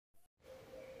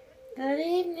Good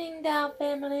evening, doll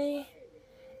family.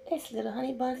 It's little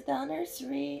Honey Bun's doll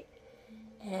nursery.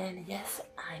 And yes,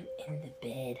 I'm in the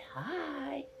bed.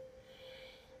 Hi.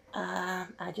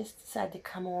 I just decided to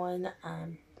come on.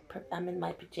 I'm in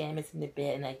my pajamas in the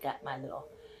bed and I got my little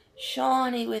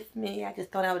Shawnee with me. I just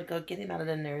thought I would go get him out of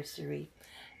the nursery.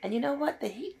 And you know what?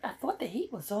 I thought the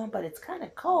heat was on, but it's kind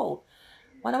of cold.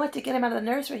 When I went to get him out of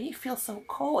the nursery, he feels so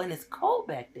cold and it's cold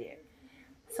back there.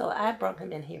 So I brought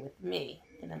him in here with me.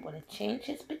 And I'm going to change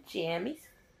his pajamas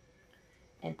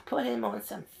and put him on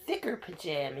some thicker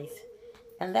pajamas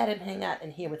and let him hang out in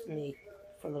here with me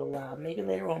for a little while. Maybe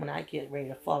later on when I get ready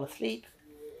to fall asleep,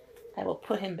 I will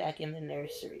put him back in the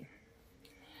nursery.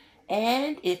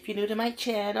 And if you're new to my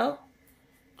channel,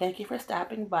 thank you for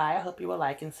stopping by. I hope you will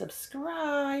like and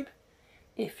subscribe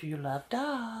if you love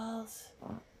dolls.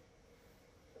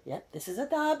 Yep, this is a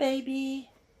doll baby.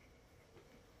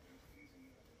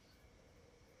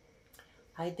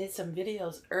 I did some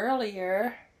videos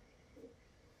earlier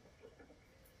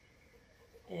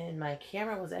and my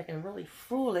camera was acting really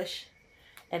foolish,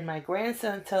 and my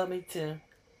grandson told me to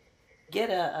get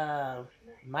a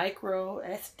micro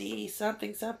SD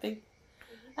something.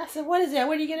 I said, what is that?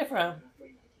 Where do you get it from?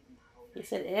 He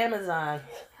said, Amazon.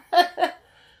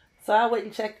 So I went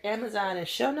and checked Amazon, and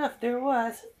sure enough, there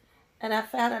was. And I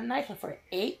found a nice one for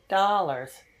 $8.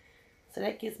 So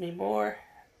that gives me more,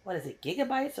 what is it,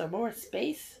 gigabytes or more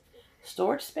space?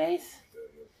 Storage space?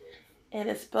 And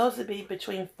it's supposed to be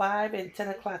between 5 and 10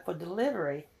 o'clock for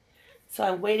delivery. So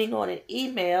I'm waiting on an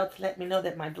email to let me know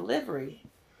that my delivery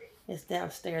is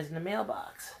downstairs in the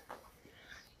mailbox.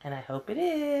 And I hope it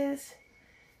is.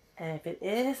 And if it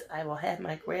is, I will have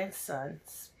my grandson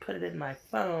put it in my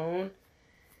phone,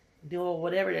 do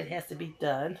whatever that has to be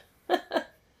done,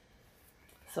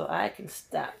 so I can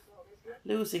stop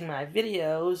losing my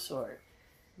videos or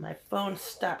my phone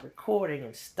stop recording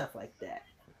and stuff like that.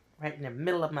 Right in the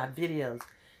middle of my videos.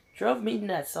 Drove me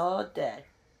nuts all day.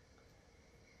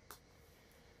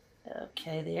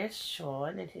 Okay, there's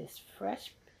Sean and his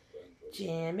fresh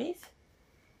jammies.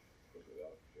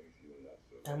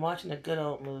 I'm watching a good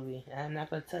old movie. I'm not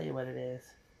going to tell you what it is.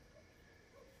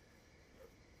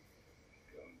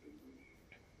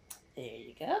 There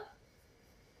you go.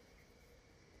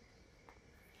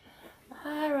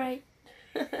 Alright.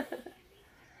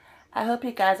 I hope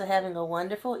you guys are having a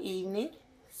wonderful evening.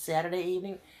 Saturday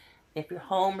evening. If you're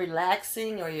home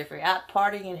relaxing or if you're out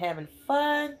partying and having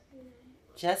fun,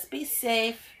 just be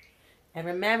safe. And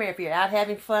remember, if you're out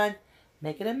having fun,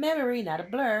 make it a memory, not a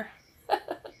blur. I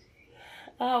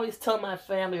always tell my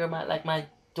family or my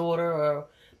daughter or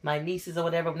my nieces or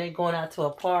whatever, when they're going out to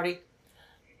a party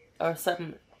or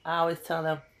something, I always tell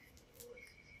them,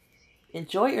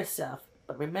 enjoy yourself,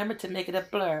 but remember to make it a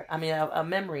blur. I mean, a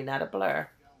memory, not a blur.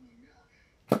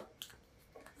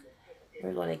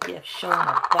 We're going to give Sean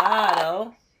a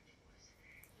bottle.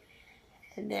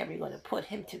 And then we're going to put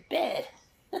him to bed.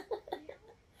 A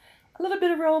little bit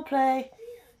of role play.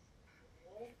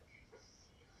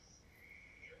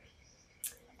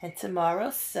 And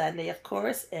tomorrow's Sunday, of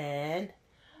course, and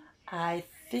I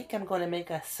think I'm going to make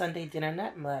a Sunday dinner.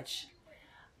 Not much.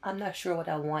 I'm not sure what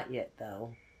I want yet,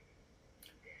 though.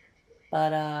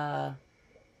 But,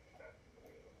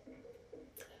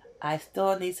 I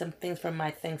still need some things for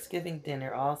my Thanksgiving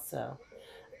dinner also.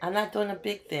 I'm not doing a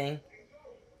big thing.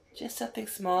 Just something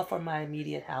small for my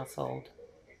immediate household.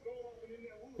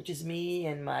 Which is me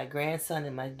and my grandson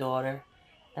and my daughter.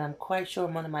 And I'm quite sure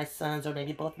one of my sons, or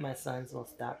maybe both of my sons, will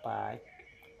stop by.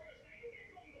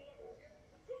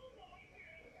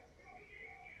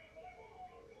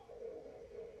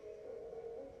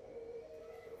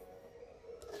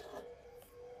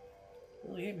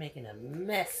 Oh, you're making a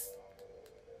mess,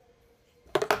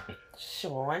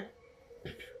 Sean.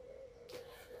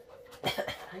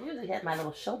 I usually have my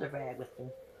little shoulder rag with me.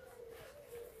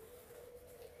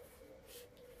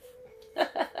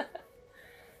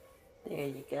 There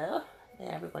you go.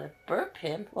 Now we're going to burp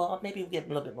him. Well, maybe we'll give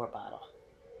him a little bit more bottle.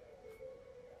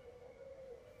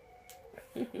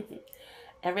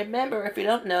 And remember, if you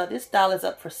don't know, this doll is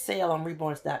up for sale on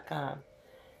Reborns.com.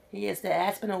 He is the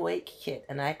Aspen Awake kit,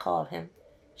 and I call him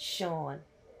Sean.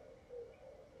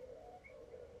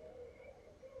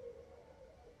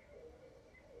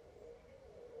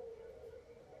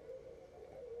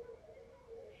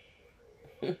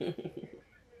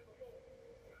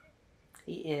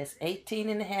 He is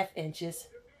 18.5 inches,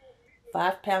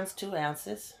 5 pounds, 2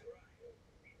 ounces.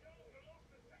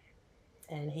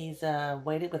 And he's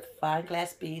weighted with fine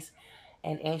glass beads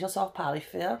and angel soft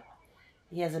polyfill.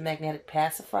 He has a magnetic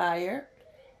pacifier,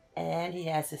 and he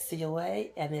has a COA.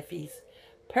 And if he's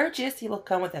purchased, he will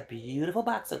come with a beautiful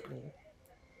box opening.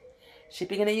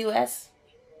 Shipping in the U.S.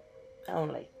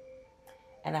 only.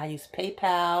 And I use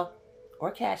PayPal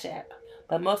or Cash App.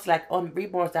 But most like on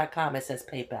reborns.com it says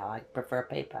PayPal. I prefer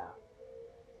PayPal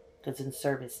because it's in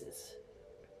services.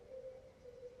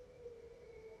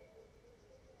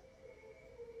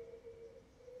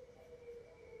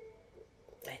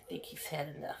 I think he's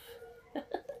had enough.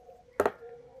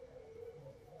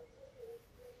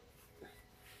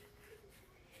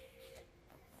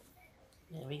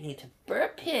 And we need to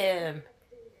burp him.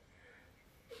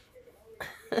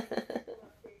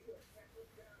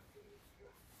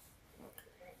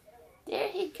 There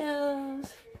he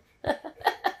goes.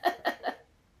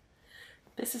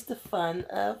 This is the fun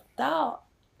of doll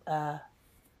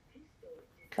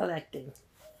collecting.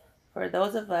 For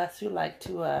those of us who like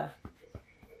to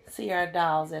see our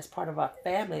dolls as part of our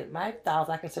family, my dolls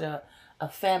I consider a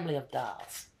family of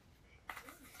dolls.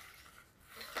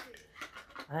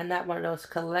 I'm not one of those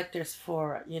collectors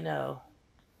for, you know,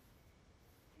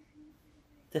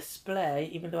 display,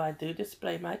 even though I do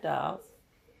display my dolls.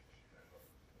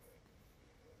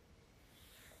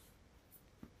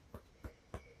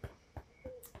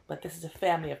 But this is a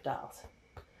family of dolls.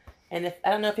 And if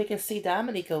I don't know if you can see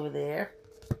Dominique over there.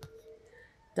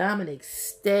 Dominique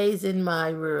stays in my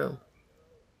room.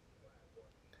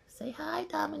 Say hi,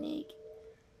 Dominique.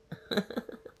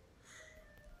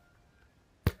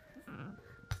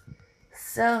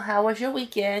 So, how was your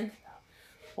weekend?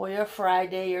 Or your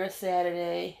Friday, or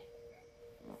Saturday?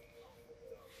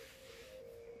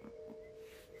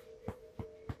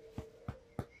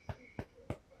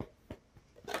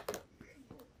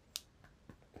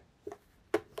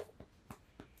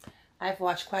 I've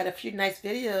watched quite a few nice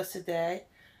videos today.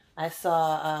 I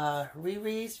saw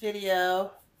Riri's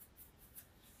video,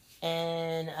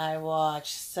 and I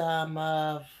watched some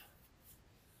of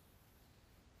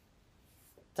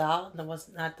Dolls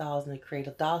in the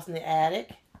Cradle, Dolls in the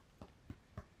Attic,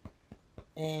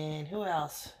 and who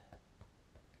else?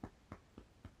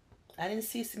 I didn't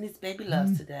see Cindy's Baby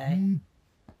Loves today.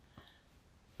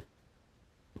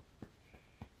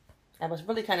 I was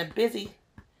really kind of busy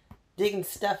digging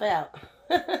stuff out.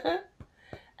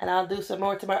 And I'll do some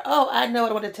more tomorrow. Oh, I know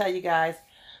what I want to tell you guys.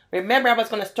 Remember, I was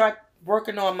going to start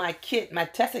working on my kit, my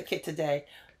Tessa kit today.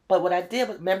 But what I did,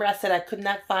 remember I said I could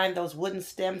not find those wooden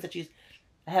stems that I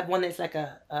have one that's like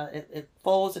it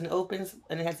folds and opens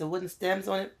and it has the wooden stems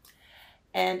on it.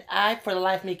 And I, for the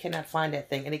life of me, cannot find that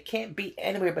thing. And it can't be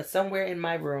anywhere but somewhere in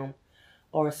my room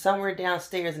or somewhere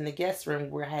downstairs in the guest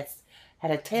room where I had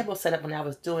a table set up when I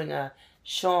was doing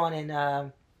Sean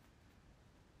and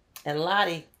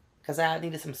Lottie, because I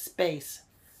needed some space.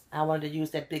 I wanted to use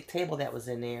that big table that was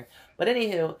in there. But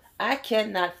anywho, I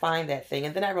cannot find that thing.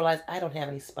 And then I realized I don't have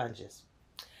any sponges.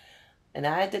 And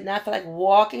I did not feel like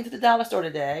walking to the dollar store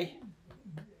today.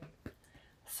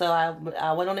 So I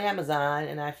went on Amazon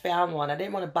and I found one. I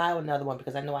didn't want to buy another one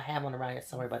because I know I have one around here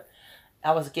somewhere. But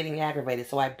I was getting aggravated.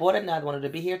 So I bought another one. It'll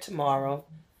be here tomorrow.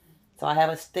 So I have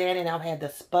it standing. I'll have the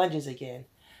sponges again.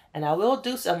 And I will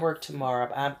do some work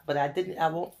tomorrow. But I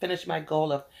won't finish my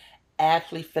goal of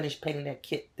actually finish painting that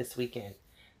kit this weekend.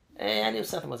 And I knew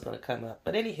something was going to come up.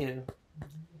 But anywho,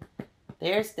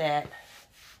 there's that.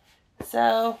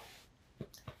 So,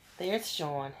 there's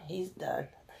Sean. He's done.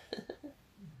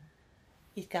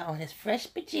 He's got on his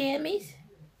fresh pajamas.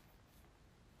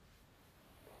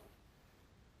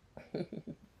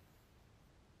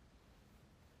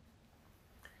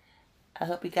 I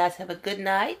hope you guys have a good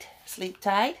night. Sleep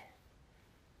tight.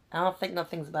 I don't think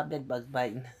nothing's about bed bugs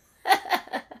biting.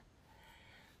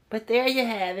 But there you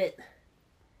have it.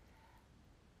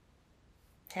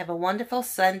 Have a wonderful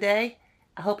Sunday.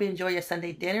 I hope you enjoy your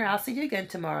Sunday dinner. I'll see you again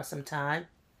tomorrow sometime.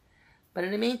 But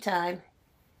in the meantime,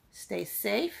 stay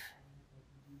safe,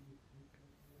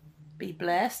 be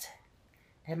blessed,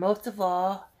 and most of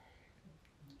all,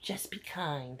 just be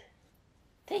kind.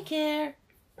 Take care.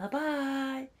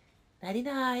 Bye-bye.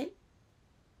 Nighty-night.